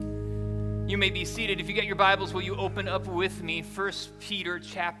You may be seated. If you get your Bibles, will you open up with me 1 Peter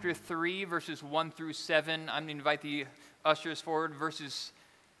chapter 3, verses 1 through 7. I'm going to invite the ushers forward.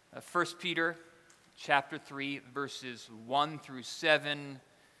 1 Peter chapter 3, verses 1 through 7.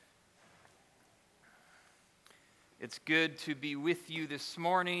 It's good to be with you this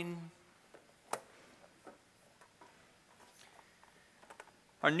morning.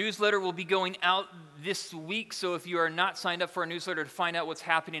 Our newsletter will be going out this week, so if you are not signed up for our newsletter to find out what's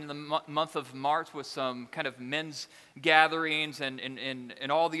happening in the month of March with some kind of men's gatherings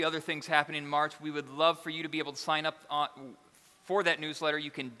and all the other things happening in March, we would love for you to be able to sign up for that newsletter. You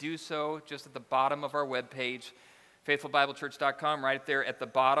can do so just at the bottom of our webpage, faithfulbiblechurch.com. Right there at the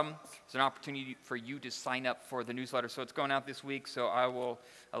bottom is an opportunity for you to sign up for the newsletter. So it's going out this week, so I will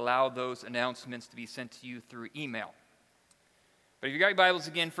allow those announcements to be sent to you through email. But if you got your Bibles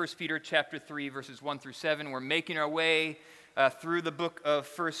again, 1 Peter chapter 3, verses 1 through 7, we're making our way through the book of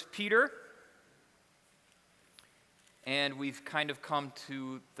 1 Peter. And we've kind of come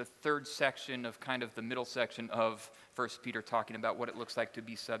to the third section of kind of the middle section of 1 Peter, talking about what it looks like to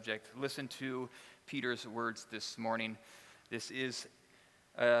be subject. Listen to Peter's words this morning. This is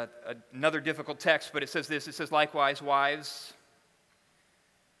another difficult text, but it says this. It says, "Likewise, wives,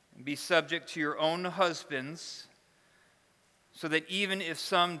 be subject to your own husbands, so that even if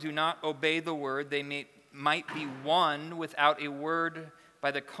some do not obey the word, they might be won without a word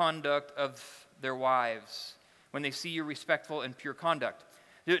by the conduct of their wives, when they see your respectful and pure conduct.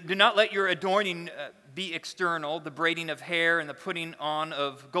 Do not let your adorning be external, the braiding of hair and the putting on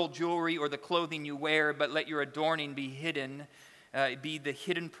of gold jewelry or the clothing you wear, but let your adorning be hidden, be the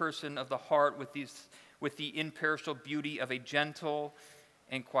hidden person of the heart with the imperishable beauty of a gentle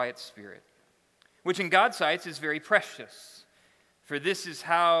and quiet spirit, which in God's sight is very precious. For this is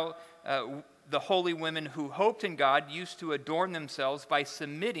how the holy women who hoped in God used to adorn themselves, by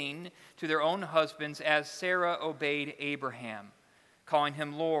submitting to their own husbands, as Sarah obeyed Abraham, calling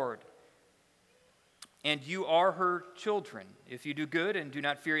him Lord. And you are her children, if you do good and do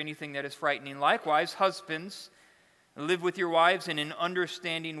not fear anything that is frightening. Likewise, husbands, live with your wives in an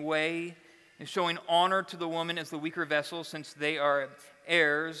understanding way, and showing honor to the woman as the weaker vessel, since they are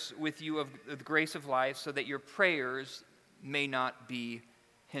heirs with you of the grace of life, so that your prayers may not be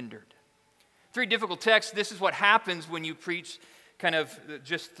hindered." Very difficult text. This is what happens when you preach kind of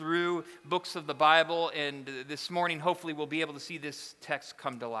just through books of the Bible, and this morning hopefully we'll be able to see this text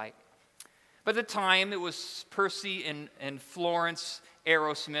come to light. But at the time, it was Percy and Florence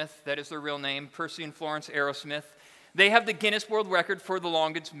Arrowsmith. That is their real name, Percy and Florence Arrowsmith. They have the Guinness World Record for the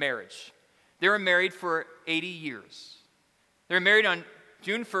longest marriage. They were married for 80 years. They were married on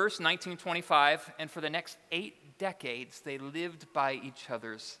June 1st, 1925, and for the next 8 decades, they lived by each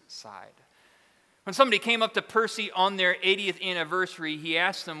other's side. When somebody came up to Percy on their 80th anniversary, he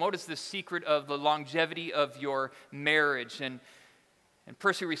asked them, "What is the secret of the longevity of your marriage?" And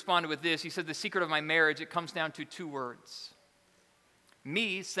Percy responded with this. He said, "The secret of my marriage, it comes down to 2 words.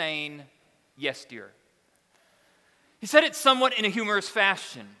 Me saying, 'Yes, dear.'" He said it somewhat in a humorous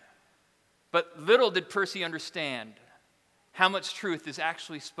fashion, but little did Percy understand how much truth is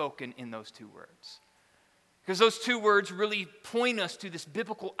actually spoken in those 2 words. Because those 2 words really point us to this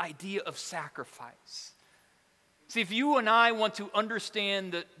biblical idea of sacrifice. See, if you and I want to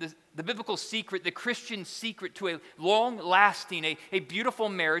understand the biblical secret, the Christian secret to a long-lasting, a beautiful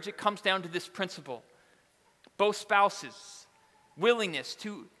marriage, it comes down to this principle. Both spouses' willingness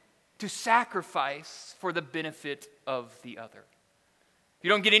to sacrifice for the benefit of the other. If you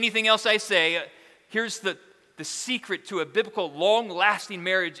don't get anything else I say, here's the secret to a biblical, long-lasting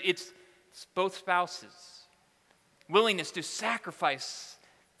marriage. It's both spouses' willingness to sacrifice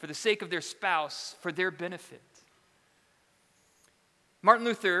for the sake of their spouse, for their benefit. Martin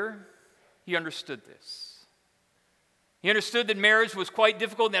Luther, he understood this. He understood that marriage was quite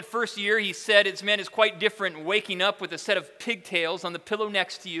difficult. In that first year, he said, it's quite different waking up with a set of pigtails on the pillow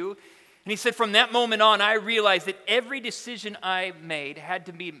next to you. And he said, from that moment on, I realized that every decision I made had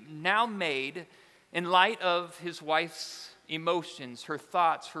to be now made in light of his wife's emotions, her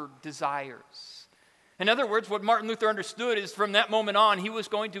thoughts, her desires. In other words, what Martin Luther understood is from that moment on, he was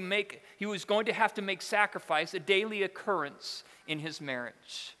going to have to make sacrifice a daily occurrence in his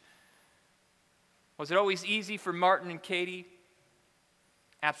marriage. Was it always easy for Martin and Katie?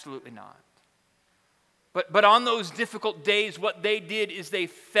 Absolutely not. But on those difficult days, what they did is they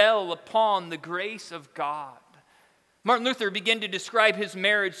fell upon the grace of God. Martin Luther began to describe his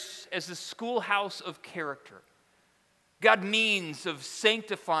marriage as the schoolhouse of character. God's means of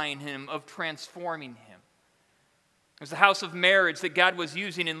sanctifying him, of transforming him. It was the house of marriage that God was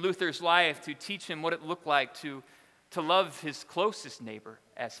using in Luther's life to teach him what it looked like to love his closest neighbor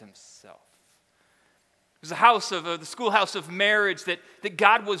as himself. It was the schoolhouse of marriage that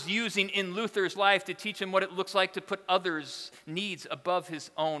God was using in Luther's life to teach him what it looks like to put others' needs above his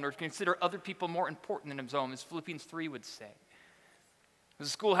own, or to consider other people more important than his own, as Philippians 3 would say. It was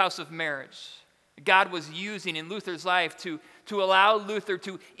a schoolhouse of marriage. God was using in Luther's life to allow Luther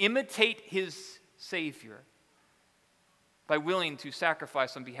to imitate his Savior by willing to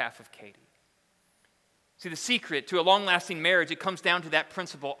sacrifice on behalf of Katie. See, the secret to a long-lasting marriage, it comes down to that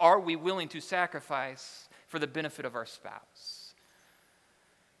principle. Are we willing to sacrifice for the benefit of our spouse?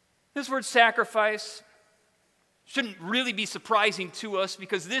 This word sacrifice shouldn't really be surprising to us,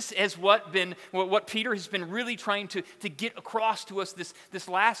 because this is what Peter has been really trying to get across to us this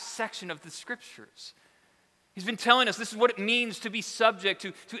last section of the Scriptures. He's been telling us this is what it means to be subject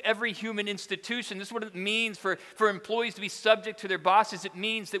to every human institution. This is what it means for employees to be subject to their bosses. It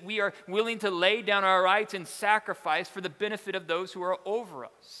means that we are willing to lay down our rights and sacrifice for the benefit of those who are over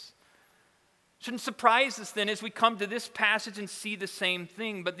us. Shouldn't surprise us then as we come to this passage and see the same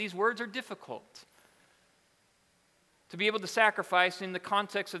thing, but these words are difficult. To be able to sacrifice in the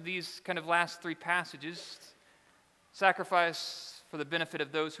context of these kind of last three passages, sacrifice for the benefit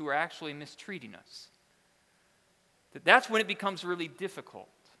of those who are actually mistreating us. That's when it becomes really difficult.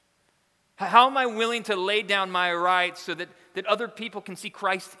 How am I willing to lay down my rights so that other people can see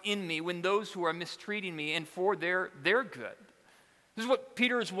Christ in me when those who are mistreating me and for their good? This is what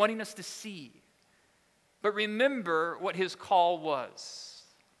Peter is wanting us to see. But remember what his call was.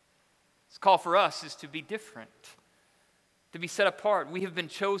 His call for us is to be different, to be set apart. We have been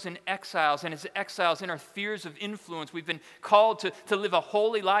chosen exiles, and as exiles in our spheres of influence, we've been called to live a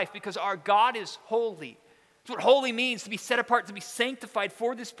holy life because our God is holy. That's what holy means, to be set apart, to be sanctified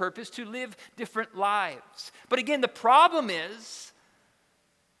for this purpose, to live different lives. But again, the problem is,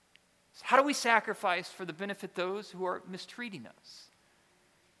 how do we sacrifice for the benefit of those who are mistreating us?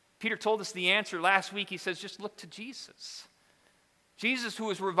 Peter told us the answer last week. He says, just look to Jesus. Jesus, who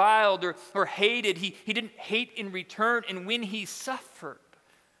was reviled or hated, he didn't hate in return, and when he suffered,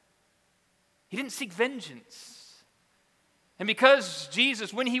 he didn't seek vengeance. And because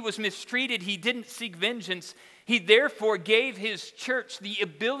Jesus, when he was mistreated, he didn't seek vengeance, he therefore gave his church the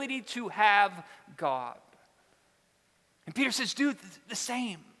ability to have God. And Peter says, do the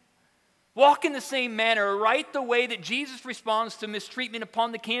same. Walk in the same manner, write the way that Jesus responds to mistreatment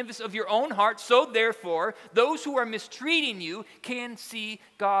upon the canvas of your own heart, so therefore those who are mistreating you can see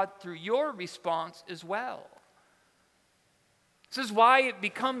God through your response as well. This is why it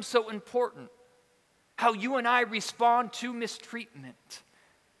becomes so important how you and I respond to mistreatment.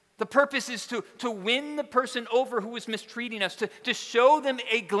 The purpose is to win the person over who is mistreating us, to show them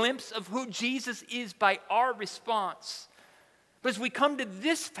a glimpse of who Jesus is by our response. But as we come to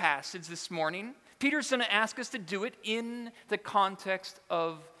this passage this morning, Peter's going to ask us to do it in the context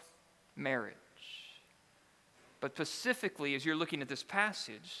of marriage. But specifically, as you're looking at this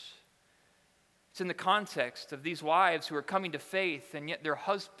passage, it's in the context of these wives who are coming to faith, and yet their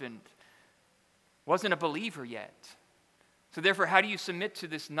husband wasn't a believer yet. So therefore, how do you submit to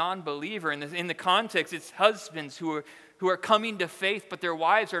this non-believer? In the context, it's husbands who are coming to faith, but their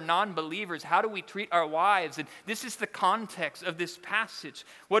wives are non-believers. How do we treat our wives? And this is the context of this passage.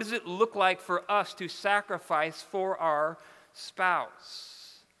 What does it look like for us to sacrifice for our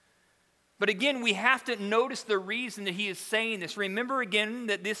spouse? But again, we have to notice the reason that he is saying this. Remember again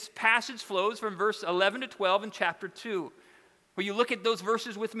that this passage flows from verse 11 to 12 in chapter 2. Will you look at those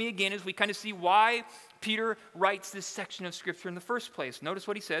verses with me again as we kind of see why Peter writes this section of Scripture in the first place? Notice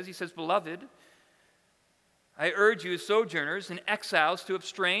what he says. He says, "Beloved, I urge you as sojourners and exiles to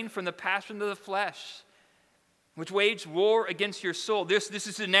abstain from the passion of the flesh, which wage war against your soul." This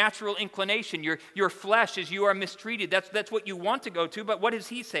is a natural inclination. Your flesh, as you are mistreated, that's what you want to go to. But what does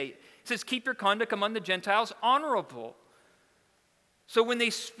he say? He says, "Keep your conduct among the Gentiles honorable. So when they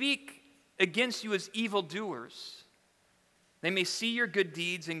speak against you as evildoers, they may see your good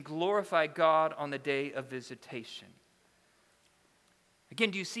deeds and glorify God on the day of visitation." Again,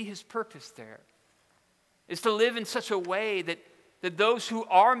 do you see his purpose there? Is to live in such a way that those who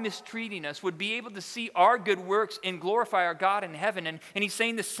are mistreating us would be able to see our good works and glorify our God in heaven. And he's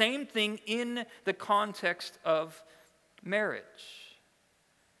saying the same thing in the context of marriage.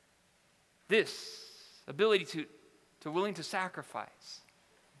 This ability to willing to sacrifice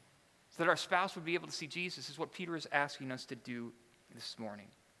so that our spouse would be able to see Jesus is what Peter is asking us to do this morning.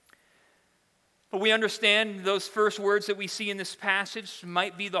 But we understand those first words that we see in this passage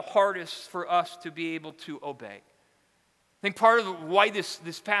might be the hardest for us to be able to obey. I think part of why this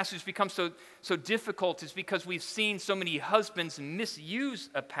passage becomes so difficult is because we've seen so many husbands misuse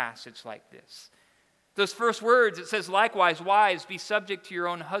a passage like this. Those first words, it says, "Likewise, wives, be subject to your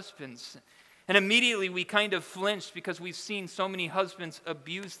own husbands." And immediately we kind of flinched because we've seen so many husbands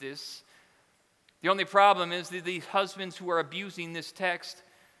abuse this. The only problem is that these husbands who are abusing this text,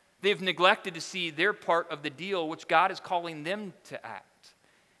 they've neglected to see their part of the deal, which God is calling them to act.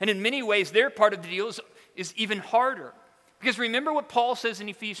 And in many ways, their part of the deal is even harder. Because remember what Paul says in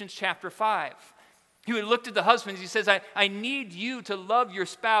Ephesians chapter 5. He would look at the husbands, he says, I need you to love your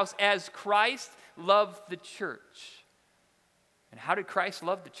spouse as Christ loved the church. And how did Christ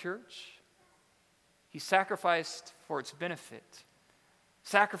love the church? He sacrificed for its benefit.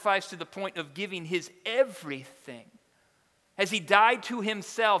 Sacrificed to the point of giving his everything. As he died to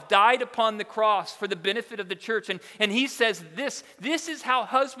himself, died upon the cross for the benefit of the church. And he says this is how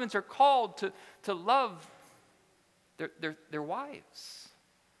husbands are called to love their wives.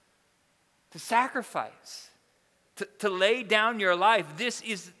 To sacrifice. To lay down your life. This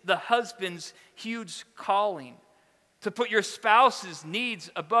is the husband's huge calling. To put your spouse's needs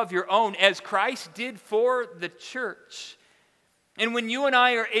above your own, as Christ did for the church. And when you and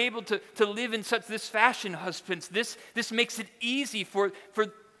I are able to live in such this fashion, husbands, this makes it easy for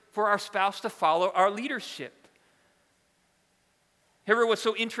our spouse to follow our leadership. However, what's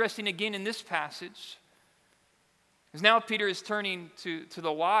so interesting again in this passage is now Peter is turning to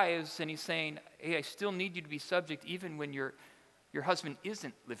the wives and he's saying, hey, I still need you to be subject even when your husband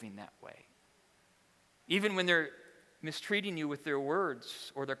isn't living that way. Even when they're mistreating you with their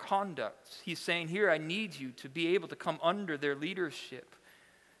words or their conduct. He's saying here, I need you to be able to come under their leadership.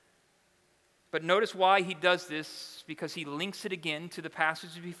 But notice why he does this, because he links it again to the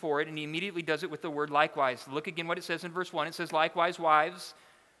passage before it, and he immediately does it with the word likewise. Look again what it says in verse 1. It says, likewise, wives,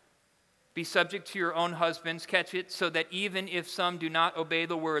 be subject to your own husbands, catch it, so that even if some do not obey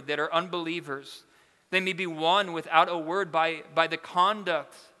the word, that are unbelievers, they may be won without a word by the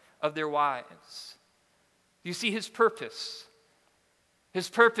conduct of their wives. You see his purpose. His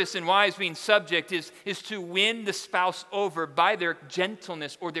purpose in wives being subject is to win the spouse over by their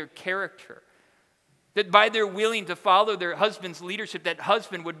gentleness or their character. That by their willing to follow their husband's leadership, that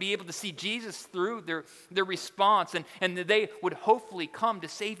husband would be able to see Jesus through their response and that they would hopefully come to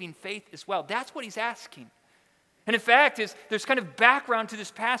saving faith as well. That's what he's asking. And in fact, there's kind of background to this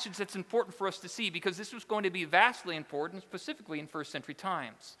passage that's important for us to see, because this was going to be vastly important, specifically in first century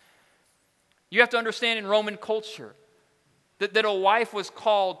times. You have to understand in Roman culture that a wife was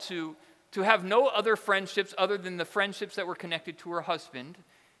called to have no other friendships other than the friendships that were connected to her husband,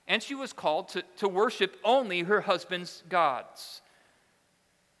 and she was called to worship only her husband's gods.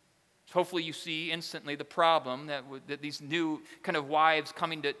 Hopefully you see instantly the problem that these new kind of wives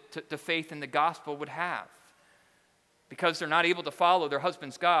coming to faith in the gospel would have. Because they're not able to follow their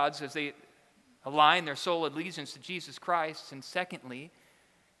husband's gods as they align their sole allegiance to Jesus Christ. And secondly,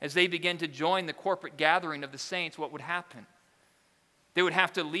 as they begin to join the corporate gathering of the saints, what would happen? They would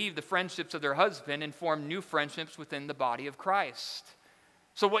have to leave the friendships of their husband and form new friendships within the body of Christ.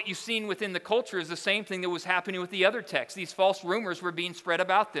 So what you've seen within the culture is the same thing that was happening with the other texts. These false rumors were being spread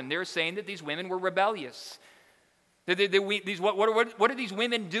about them. They were saying that these women were rebellious. What are these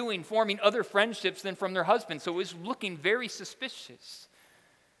women doing, forming other friendships than from their husbands? So it was looking very suspicious.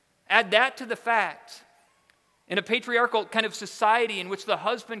 Add that to the fact, in a patriarchal kind of society in which the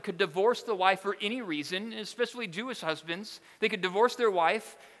husband could divorce the wife for any reason, especially Jewish husbands, they could divorce their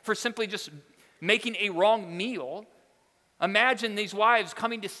wife for simply just making a wrong meal. Imagine these wives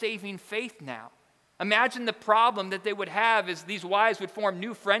coming to saving faith now. Imagine the problem that they would have as these wives would form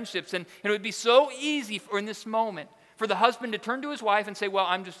new friendships, and it would be so easy in this moment for the husband to turn to his wife and say, well,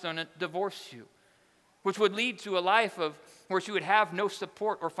 I'm just going to divorce you, which would lead to a life where she would have no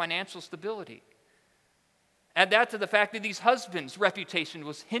support or financial stability. Add that to the fact that these husbands' reputation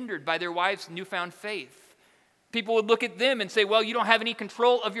was hindered by their wives' newfound faith. People would look at them and say, well, you don't have any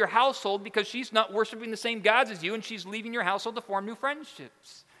control of your household because she's not worshiping the same gods as you and she's leaving your household to form new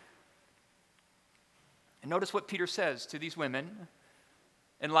friendships. And notice what Peter says to these women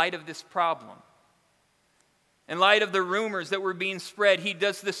in light of this problem. In light of the rumors that were being spread, he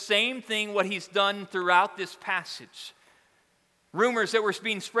does the same thing what he's done throughout this passage. Rumors that were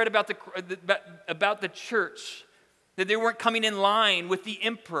being spread about the church, that they weren't coming in line with the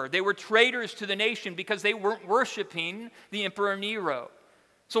emperor. They were traitors to the nation because they weren't worshiping the Emperor Nero.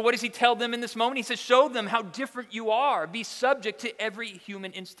 So what does he tell them in this moment? He says, show them how different you are. Be subject to every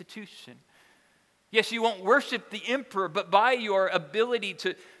human institution. Yes, you won't worship the emperor, but by your ability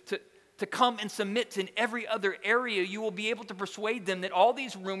to come and submit in every other area, you will be able to persuade them that all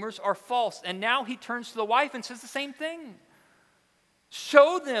these rumors are false. And now he turns to the wife and says the same thing.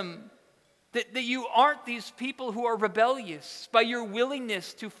 Show them that you aren't these people who are rebellious by your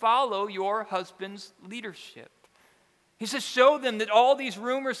willingness to follow your husband's leadership. He says, show them that all these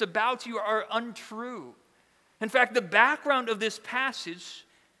rumors about you are untrue. In fact, the background of this passage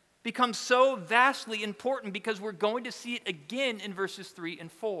becomes so vastly important because we're going to see it again in verses 3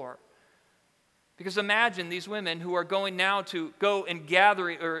 and 4. Because imagine these women who are going now to go and gather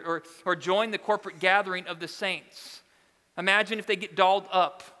or join the corporate gathering of the saints. Imagine if they get dolled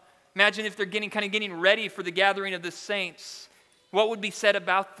up. Imagine if they're getting ready for the gathering of the saints. What would be said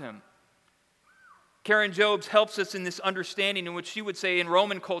about them? Karen Jobes helps us in this understanding in which she would say in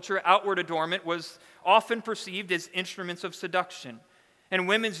Roman culture, outward adornment was often perceived as instruments of seduction, and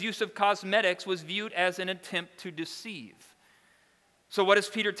women's use of cosmetics was viewed as an attempt to deceive. So what does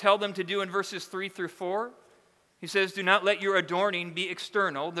Peter tell them to do in verses 3 through 4? He says, do not let your adorning be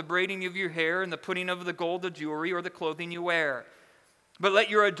external, the braiding of your hair and the putting of the gold of jewelry or the clothing you wear. But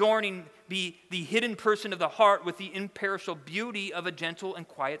let your adorning be the hidden person of the heart with the imperishable beauty of a gentle and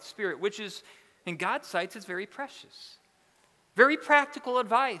quiet spirit, which is, in God's sight, is very precious. Very practical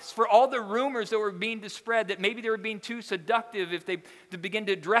advice for all the rumors that were being spread that maybe they were being too seductive if they begin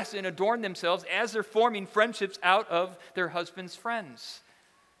to dress and adorn themselves as they're forming friendships out of their husband's friends.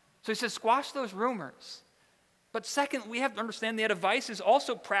 So he says, squash those rumors. But second, we have to understand that advice is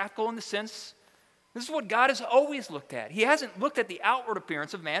also practical in the sense, this is what God has always looked at. He hasn't looked at the outward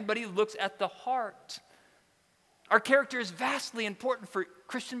appearance of man, but he looks at the heart. Our character is vastly important for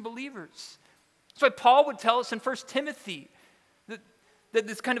Christian believers. That's why Paul would tell us in 1 Timothy that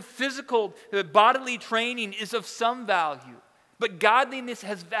this kind of physical, bodily training is of some value. But godliness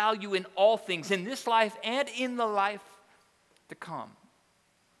has value in all things, in this life and in the life to come.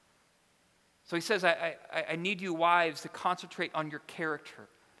 So he says, I need you wives to concentrate on your character.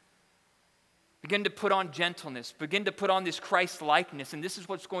 Begin to put on gentleness. Begin to put on this Christ-likeness. And this is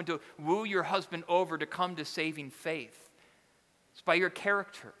what's going to woo your husband over to come to saving faith. It's by your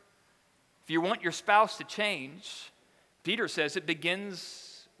character. If you want your spouse to change, Peter says it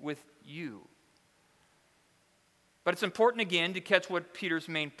begins with you. But it's important again to catch what Peter's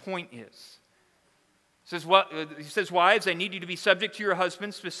main point is. He says, wives, I need you to be subject to your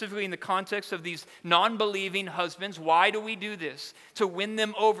husbands, specifically in the context of these non-believing husbands. Why do we do this? To win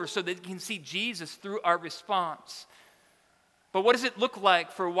them over so that they can see Jesus through our response. But what does it look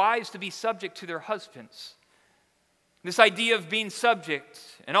like for wives to be subject to their husbands? This idea of being subject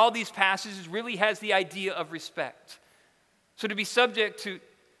in all these passages really has the idea of respect. So to be subject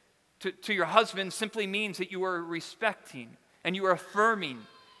to your husband simply means that you are respecting and you are affirming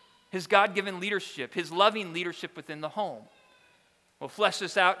his God-given leadership, his loving leadership within the home. We'll flesh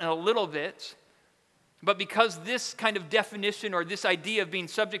this out in a little bit, but because this kind of definition or this idea of being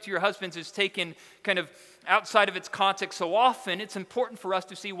subject to your husbands is taken kind of outside of its context so often, it's important for us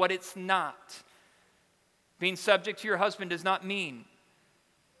to see what it's not. Being subject to your husband does not mean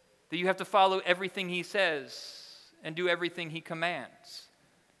that you have to follow everything he says and do everything he commands.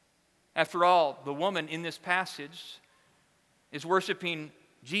 After all, the woman in this passage is worshiping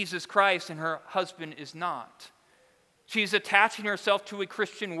Jesus Christ and her husband is not. She's attaching herself to a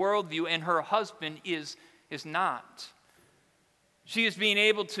Christian worldview and her husband is not. She is being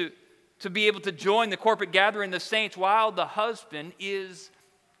able to be able to join the corporate gathering of the saints while the husband is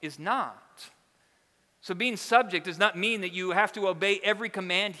not. So being subject does not mean that you have to obey every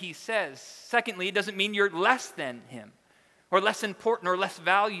command he says. Secondly, it doesn't mean you're less than him or less important or less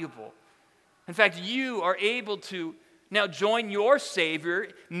valuable. In fact, you are able to now join your Savior,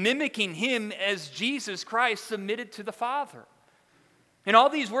 mimicking him as Jesus Christ submitted to the Father. In all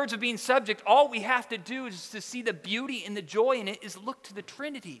these words of being subject, all we have to do is to see the beauty and the joy in it is look to the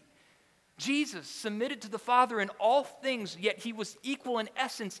Trinity. Jesus submitted to the Father in all things, yet he was equal in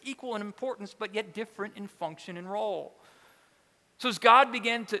essence, equal in importance, but yet different in function and role. So as God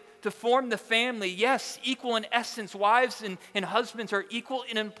began to form the family, yes, equal in essence, wives and husbands are equal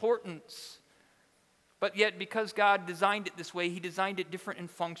in importance. But yet because God designed it this way, he designed it different in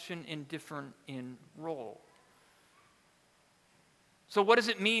function and different in role. So what does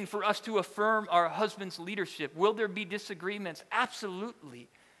it mean for us to affirm our husband's leadership? Will there be disagreements? Absolutely.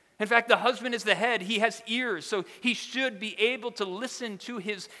 In fact, the husband is the head. He has ears, so he should be able to listen to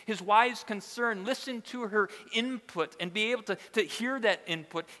his wife's concern, listen to her input, and be able to hear that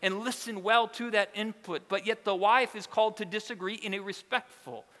input and listen well to that input. But yet the wife is called to disagree in a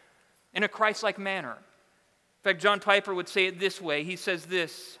respectful, in a Christ-like manner. In fact, John Piper would say it this way. He says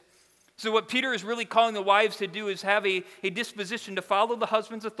this, so what Peter is really calling the wives to do is have a disposition to follow the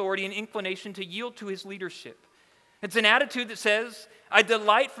husband's authority and inclination to yield to his leadership. It's an attitude that says, I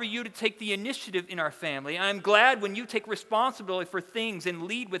delight for you to take the initiative in our family. I'm glad when you take responsibility for things and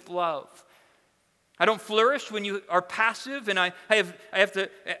lead with love. I don't flourish when you are passive, and I have to,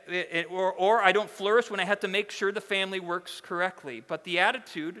 or I don't flourish when I have to make sure the family works correctly. But the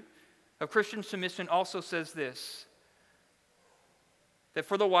attitude of Christian submission also says this, that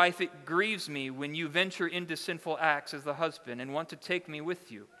for the wife, it grieves me when you venture into sinful acts as the husband and want to take me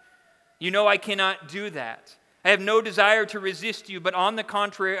with you. You know I cannot do that. I have no desire to resist you, but on the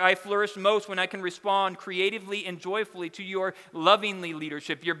contrary, I flourish most when I can respond creatively and joyfully to your lovingly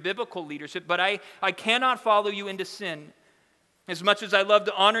leadership, your biblical leadership, but I cannot follow you into sin. As much as I love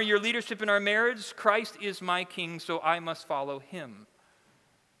to honor your leadership in our marriage, Christ is my king, so I must follow him.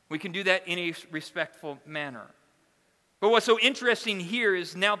 We can do that in a respectful manner. But what's so interesting here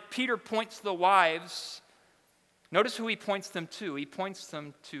is now Peter points the wives. Notice who he points them to. He points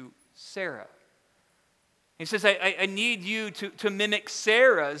them to Sarah. He says, I need you to mimic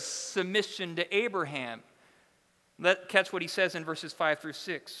Sarah's submission to Abraham. Catch what he says in verses 5 through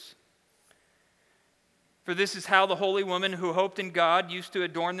 6. For this is how the holy women who hoped in God used to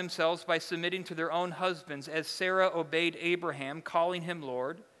adorn themselves by submitting to their own husbands, as Sarah obeyed Abraham, calling him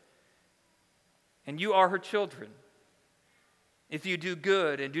Lord. And you are her children, if you do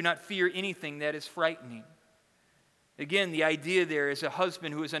good and do not fear anything that is frightening. Again, the idea there is a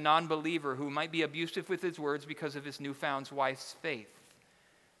husband who is a non-believer who might be abusive with his words because of his newfound wife's faith.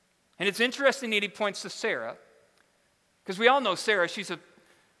 And it's interesting that he points to Sarah, because we all know Sarah, she's a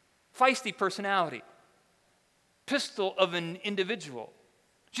feisty personality, pistol of an individual.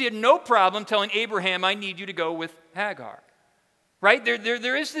 She had no problem telling Abraham, I need you to go with Hagar. Right?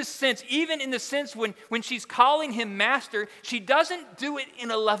 There is this sense, even in the sense when she's calling him master, she doesn't do it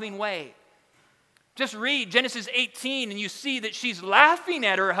in a loving way. Just read Genesis 18 and you see that she's laughing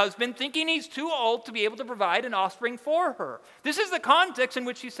at her husband, thinking he's too old to be able to provide an offspring for her. This is the context in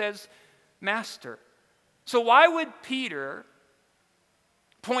which he says, master. So why would Peter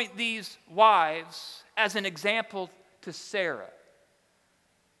point these wives as an example to Sarah?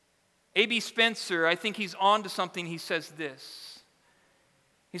 A.B. Spencer, I think he's on to something. He says this.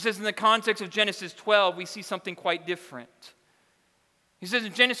 He says in the context of Genesis 12, we see something quite different. He says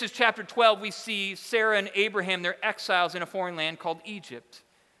in Genesis chapter 12, we see Sarah and Abraham, they're exiles in a foreign land called Egypt.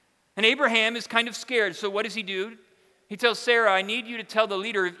 And Abraham is kind of scared, so what does he do? He tells Sarah, I need you to tell the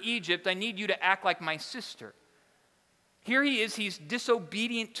leader of Egypt, I need you to act like my sister. Here he is, he's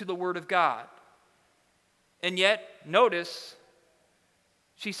disobedient to the word of God. And yet, notice,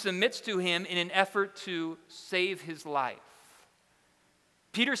 she submits to him in an effort to save his life.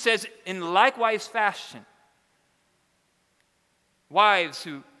 Peter says, in likewise fashion, wives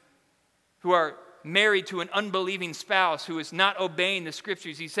who are married to an unbelieving spouse who is not obeying the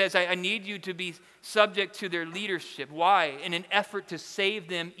scriptures, he says, I need you to be subject to their leadership. Why? In an effort to save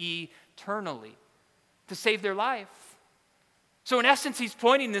them eternally, to save their life. So in essence, he's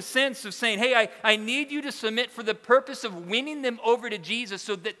pointing the sense of saying, hey, I need you to submit for the purpose of winning them over to Jesus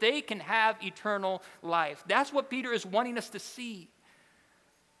so that they can have eternal life. That's what Peter is wanting us to see.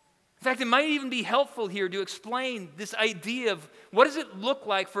 In fact, it might even be helpful here to explain this idea of what does it look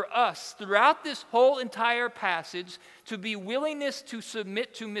like for us throughout this whole entire passage to be willingness to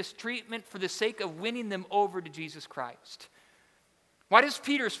submit to mistreatment for the sake of winning them over to Jesus Christ. Why does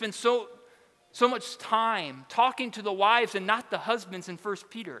Peter spend so much time talking to the wives and not the husbands in 1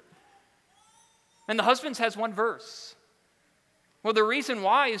 Peter? And the husbands has one verse. Well, the reason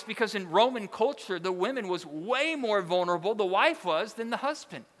why is because in Roman culture, the woman was way more vulnerable, the wife was, than the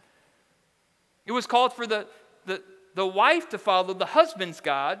husband. It was called for the wife to follow the husband's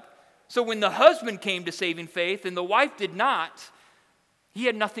God. So when the husband came to saving faith and the wife did not, he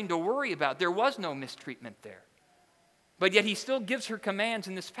had nothing to worry about. There was no mistreatment there. But yet he still gives her commands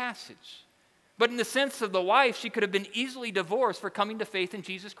in this passage. But in the sense of the wife, she could have been easily divorced for coming to faith in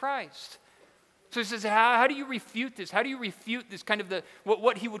Jesus Christ. So he says, how do you refute this? How do you refute this kind of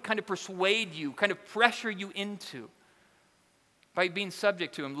what he would kind of persuade you, kind of pressure you into? By being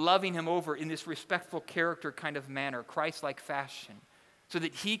subject to him, loving him over in this respectful character kind of manner, Christ-like fashion, so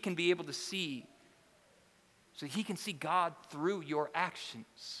that he can be able to see, so he can see God through your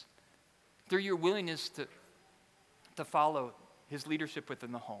actions, through your willingness to follow his leadership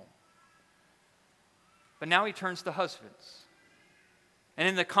within the home. But now he turns to husbands. And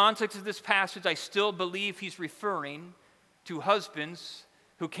in the context of this passage, I still believe he's referring to husbands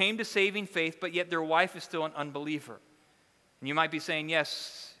who came to saving faith, but yet their wife is still an unbeliever. And you might be saying,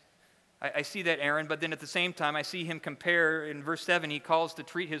 yes, I see that, Aaron, but then at the same time, I see him compare, in verse 7, he calls to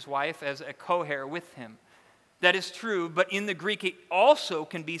treat his wife as a co-heir with him. That is true, but in the Greek, it also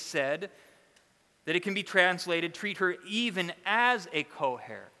can be said that it can be translated, treat her even as a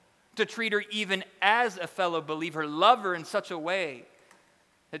co-heir, to treat her even as a fellow believer, love her in such a way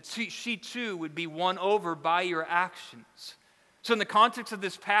that she too would be won over by your actions. So in the context of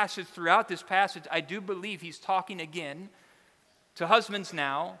this passage, throughout this passage, I do believe he's talking again to husbands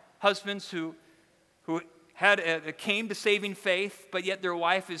now, husbands who came to saving faith, but yet their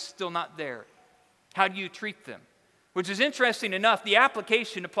wife is still not there. How do you treat them? Which is interesting enough, the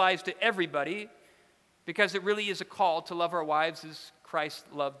application applies to everybody because it really is a call to love our wives as Christ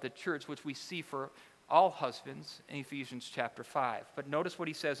loved the church, which we see for all husbands in Ephesians chapter 5. But notice what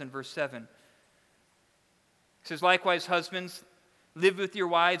he says in verse 7. He says, likewise, husbands, live with your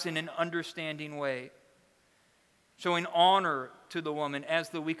wives in an understanding way, showing honor to the woman as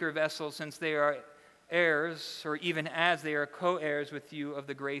the weaker vessel, since they are heirs, or even as they are co-heirs with you of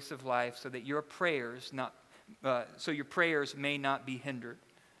the grace of life, so that your prayers may not be hindered.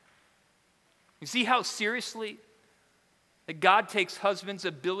 You see how seriously that God takes husbands'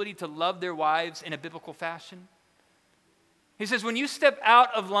 ability to love their wives in a biblical fashion? He says, when you step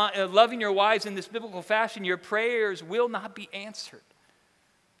out of loving your wives in this biblical fashion, your prayers will not be answered.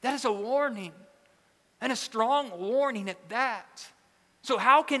 That is a warning, and a strong warning at that. So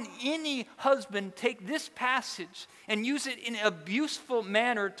how can any husband take this passage and use it in an abuseful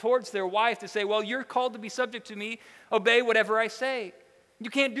manner towards their wife to say, well, you're called to be subject to me, obey whatever I say?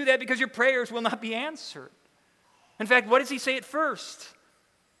 You can't do that because your prayers will not be answered. In fact, what does he say at first?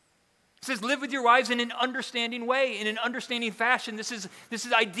 He says, live with your wives in an understanding way, in an understanding fashion. This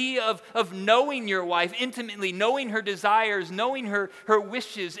is idea of knowing your wife intimately, knowing her desires, knowing her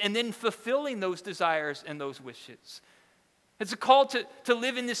wishes, and then fulfilling those desires and those wishes. It's a call to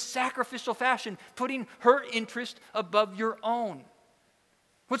live in this sacrificial fashion, putting her interest above your own.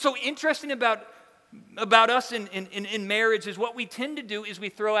 What's so interesting about us in marriage is what we tend to do is we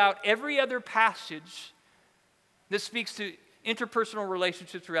throw out every other passage that speaks to interpersonal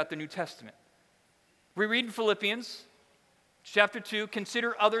relationships throughout the New Testament. We read in Philippians chapter 2,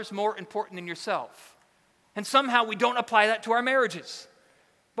 consider others more important than yourself. And somehow we don't apply that to our marriages.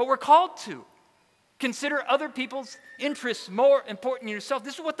 But we're called to. Consider other people's interests more important than yourself.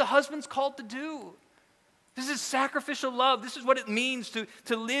 This is what the husband's called to do. This is sacrificial love. This is what it means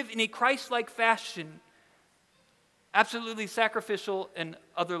to live in a Christ-like fashion. Absolutely sacrificial and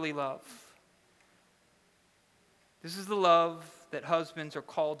otherly love. This is the love that husbands are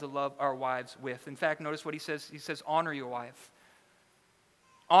called to love our wives with. In fact, notice what he says. He says, honor your wife.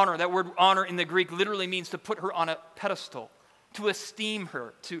 Honor, that word honor in the Greek literally means to put her on a pedestal, to esteem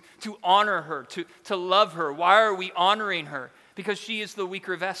her, to honor her, to love her. Why are we honoring her? Because she is the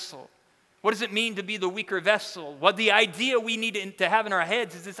weaker vessel. What does it mean to be the weaker vessel? What the idea we need to have in our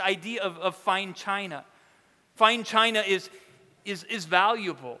heads is this idea of fine china. Fine china is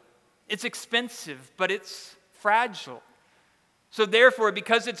valuable. It's expensive, but it's fragile. So therefore,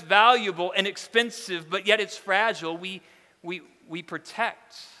 because it's valuable and expensive, but yet it's fragile, we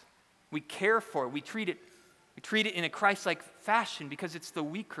protect, we care for it, we treat it in a Christ-like fashion because it's the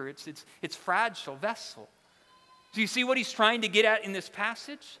weaker, it's fragile vessel. Do you see what he's trying to get at in this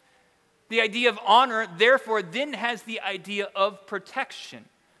passage? The idea of honor, therefore, then has the idea of protection.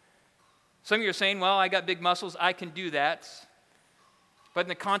 Some of you are saying, well, I got big muscles, I can do that. But in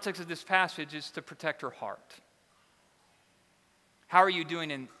the context of this passage, is to protect her heart. How are you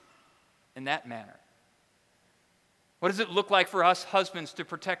doing in that manner? What does it look like for us husbands to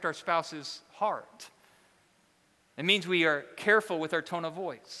protect our spouse's heart? It means we are careful with our tone of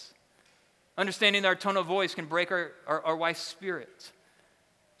voice. Understanding that our tone of voice can break our wife's spirit.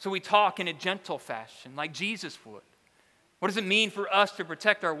 So we talk in a gentle fashion, like Jesus would. What does it mean for us to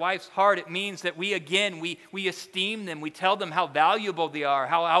protect our wife's heart? It means that we esteem them. We tell them how valuable they are,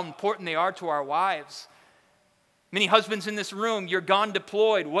 how important they are to our wives. Many husbands in this room, you're gone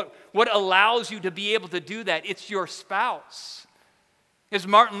deployed. What allows you to be able to do that? It's your spouse. As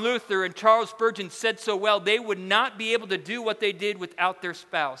Martin Luther and Charles Spurgeon said so well, they would not be able to do what they did without their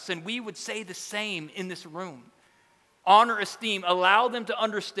spouse. And we would say the same in this room. Honor, esteem, allow them to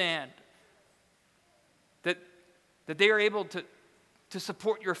understand that they are able to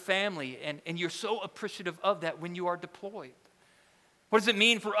support your family, and you're so appreciative of that when you are deployed. What does it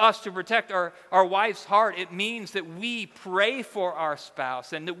mean for us to protect our wife's heart? It means that we pray for our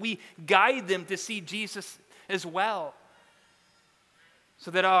spouse and that we guide them to see Jesus as well.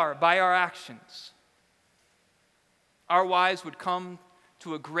 So that by our actions, our wives would come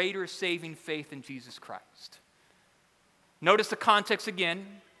to a greater saving faith in Jesus Christ. Notice the context again.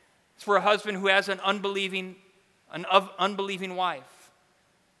 It's for a husband who has an unbelieving wife.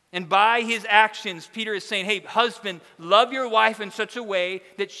 And by his actions, Peter is saying, hey, husband, love your wife in such a way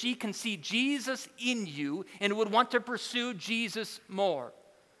that she can see Jesus in you and would want to pursue Jesus more.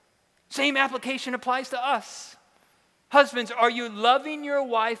 Same application applies to us. Husbands, are you loving your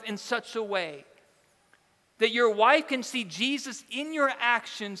wife in such a way that your wife can see Jesus in your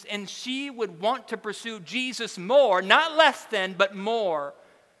actions and she would want to pursue Jesus more, not less than, but more,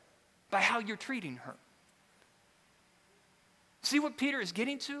 by how you're treating her? See what Peter is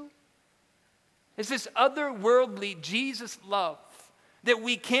getting to? It's this otherworldly Jesus love that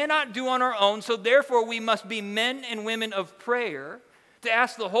we cannot do on our own, so therefore we must be men and women of prayer to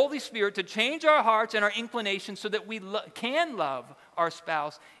ask the Holy Spirit to change our hearts and our inclinations so that we can love our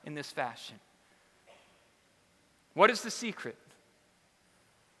spouse in this fashion. What is the secret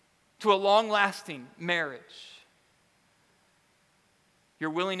to a long-lasting marriage? Your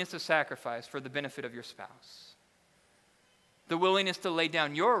willingness to sacrifice for the benefit of your spouse. The willingness to lay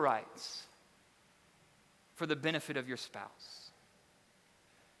down your rights for the benefit of your spouse.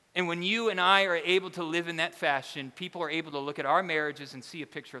 And when you and I are able to live in that fashion, people are able to look at our marriages and see a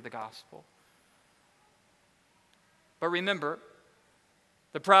picture of the gospel. But remember,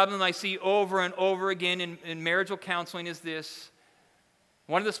 the problem I see over and over again in marital counseling is this.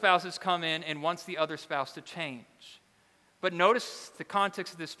 One of the spouses come in and wants the other spouse to change. But notice the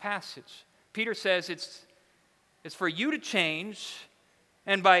context of this passage. Peter says it's for you to change,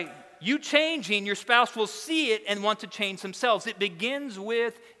 and by you changing, your spouse will see it and want to change themselves. It begins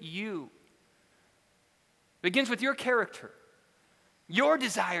with you. It begins with your character, your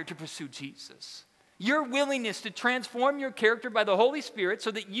desire to pursue Jesus, your willingness to transform your character by the Holy Spirit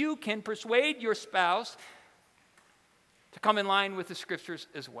so that you can persuade your spouse to come in line with the Scriptures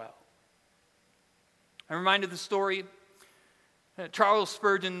as well. I'm reminded of the story. Charles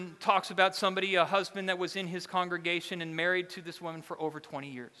Spurgeon talks about somebody, a husband that was in his congregation and married to this woman for over 20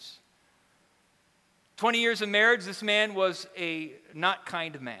 years. 20 years of marriage, this man was a not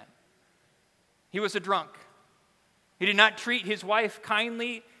kind man. He was a drunk. He did not treat his wife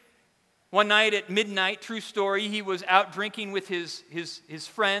kindly. One night at midnight, true story, he was out drinking with his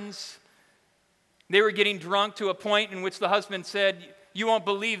friends. They were getting drunk to a point in which the husband said, "You won't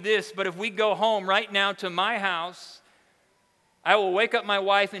believe this, but if we go home right now to my house, I will wake up my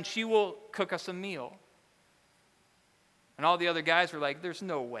wife and she will cook us a meal." And all the other guys were like, "There's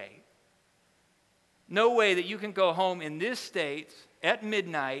no way. No way that you can go home in this state at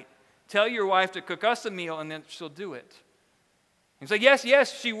midnight, tell your wife to cook us a meal, and then she'll do it." He's like,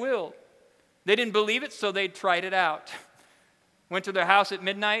 yes, she will. They didn't believe it, so they tried it out. Went to their house at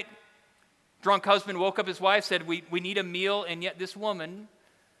midnight. Drunk husband woke up his wife, said, we need a meal, and yet this woman,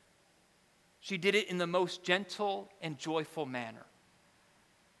 she did it in the most gentle and joyful manner.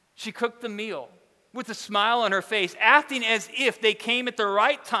 She cooked the meal with a smile on her face, acting as if they came at the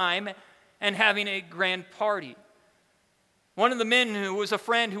right time and having a grand party. One of the men who was a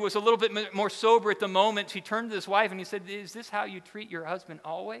friend who was a little bit more sober at the moment, he turned to his wife and he said, "Is this how you treat your husband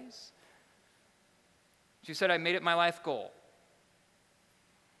always?" She said, "I made it my life goal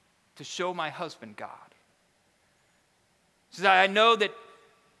to show my husband God." She said, "I know that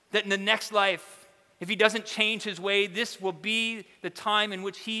in the next life, if he doesn't change his way, this will be the time in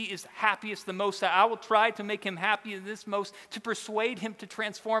which he is happiest the most. I will try to make him happy in this most, to persuade him to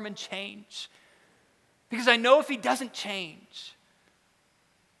transform and change. Because I know if he doesn't change,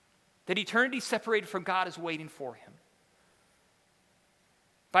 that eternity separated from God is waiting for him."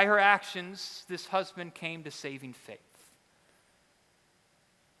 By her actions, this husband came to saving faith.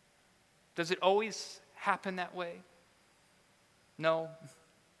 Does it always happen that way? No.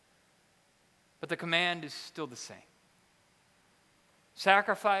 But the command is still the same.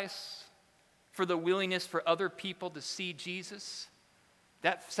 Sacrifice for the willingness for other people to see Jesus.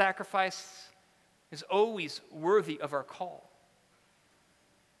 That sacrifice is always worthy of our call.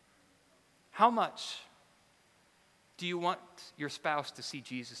 How much do you want your spouse to see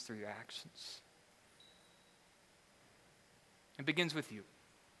Jesus through your actions? It begins with you.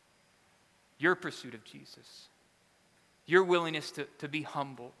 Your pursuit of Jesus. Your willingness to be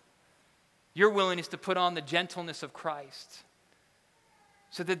humble. Your willingness to put on the gentleness of Christ,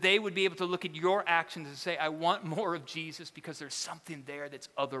 so that they would be able to look at your actions and say, "I want more of Jesus because there's something there that's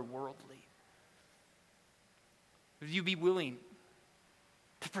otherworldly." Would you be willing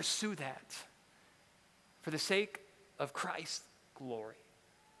to pursue that for the sake of Christ's glory?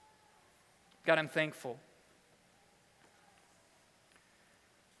 God, I'm thankful.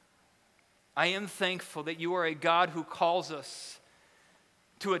 I am thankful that you are a God who calls us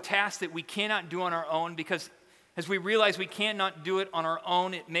to a task that we cannot do on our own, because as we realize we cannot do it on our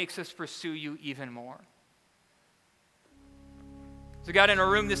own, it makes us pursue you even more. So God, in a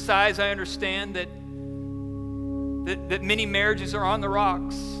room this size, I understand that many marriages are on the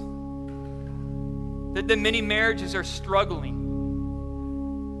rocks, that many marriages are struggling.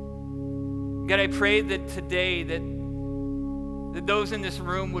 God, I pray that today that that those in this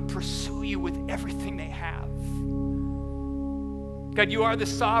room would pursue you with everything they have. God, you are the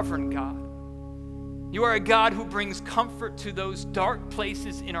sovereign God. You are a God who brings comfort to those dark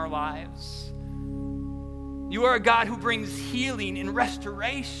places in our lives. You are a God who brings healing and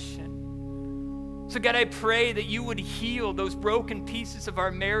restoration. So God, I pray that you would heal those broken pieces of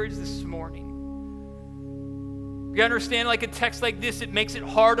our marriage this morning. You understand, like a text like this, it makes it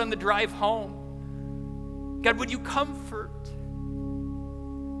hard on the drive home. God, would you comfort?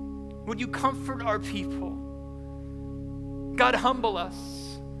 Would you comfort our people? God, humble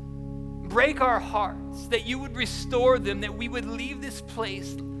us. Break our hearts, that you would restore them, that we would leave this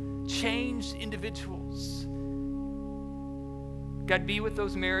place changed individuals. God, be with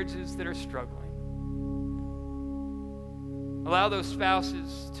those marriages that are struggling. Allow those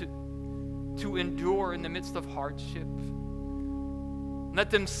spouses to endure in the midst of hardship. Let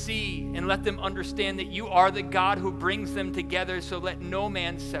them see and let them understand that you are the God who brings them together, so let no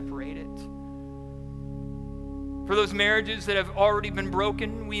man separate it. For those marriages that have already been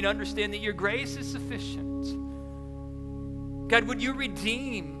broken, we understand that your grace is sufficient. God, would you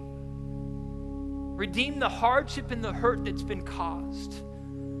redeem the hardship and the hurt that's been caused?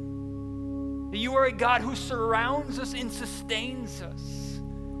 That you are a God who surrounds us and sustains us.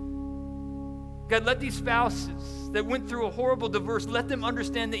 God, let these spouses that went through a horrible divorce, let them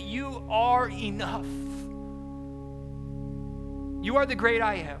understand that you are enough. You are the great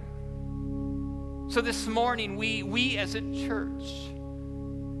I am. So this morning, we as a church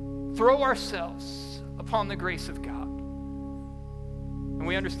throw ourselves upon the grace of God. And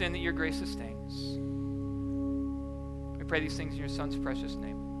we understand that your grace sustains. We pray these things in your Son's precious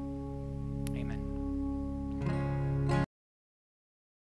name.